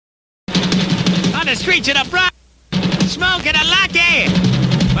the streets of the Bronx, smoking a lucky.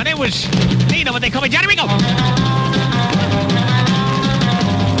 But it was, you know what they call me, Johnny Rico.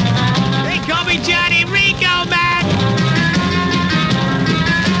 They call me Johnny Rico, man.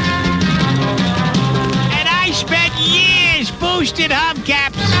 And I spent years boosting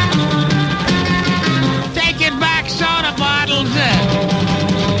hubcaps, taking back soda bottles,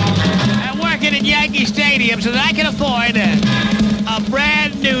 and working in Yankee Stadium so that I could afford a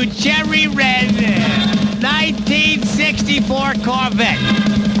brand new cherry red 1964 Corvette.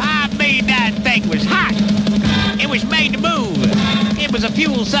 I mean, that thing was hot. It was made to move. It was a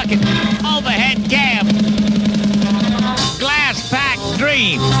fuel-sucking overhead cab, glass-packed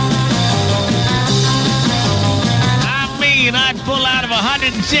dream. I mean, I'd pull out of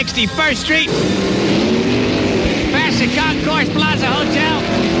 161st Street, past the Concourse Plaza Hotel,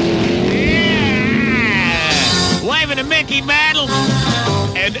 yeah, waving a Mickey Mantle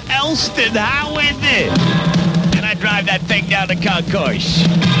and Elston Howard, and I drive that thing down the Concourse.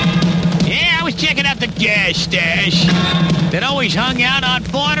 Yeah, I was checking out the gas stash that always hung out on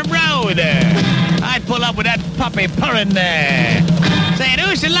Fordham Road. I'd pull up with that puppy purring there, saying,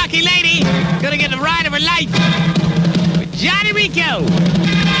 "Who's the lucky lady gonna get the ride of her life? Johnny Rico."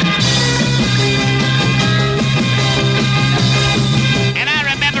 And I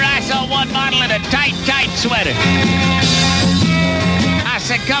remember I saw one model in a tight sweater. I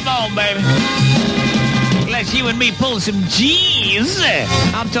said, "Come on, baby. Let's you and me pull some G's."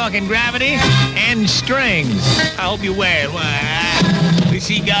 I'm talking gravity and strings. I hope you wear it. Well,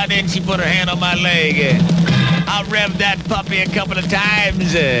 she got in, she put her hand on my leg. I revved that puppy a couple of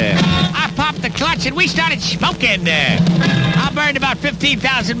times. I popped the clutch and we started smoking. I burned about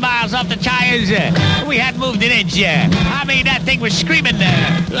 15,000 miles off the tires. We hadn't moved an inch. I mean, that thing was screaming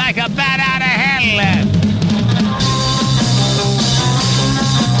like a bat out of hell.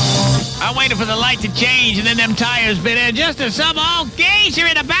 I waited for the light to change, and then them tires bit in just as some old geezer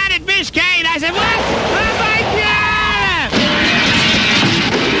in a battered Biscayne. I said, "What? Oh, my God!"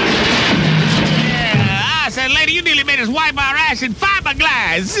 Yeah, I said, "Lady, you nearly made us wipe our ass in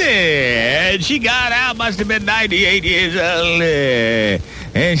fiberglass." And she got out, must have been 98 years old.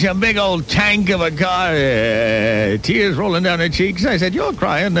 And some big old tank of a car, tears rolling down her cheeks. I said, "You're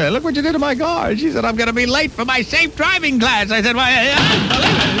crying. Look what you did to my car." She said, "I'm going to be late for my safe driving class." I said, "Why?"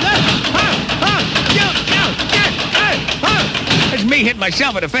 It's me hitting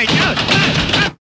myself in the face.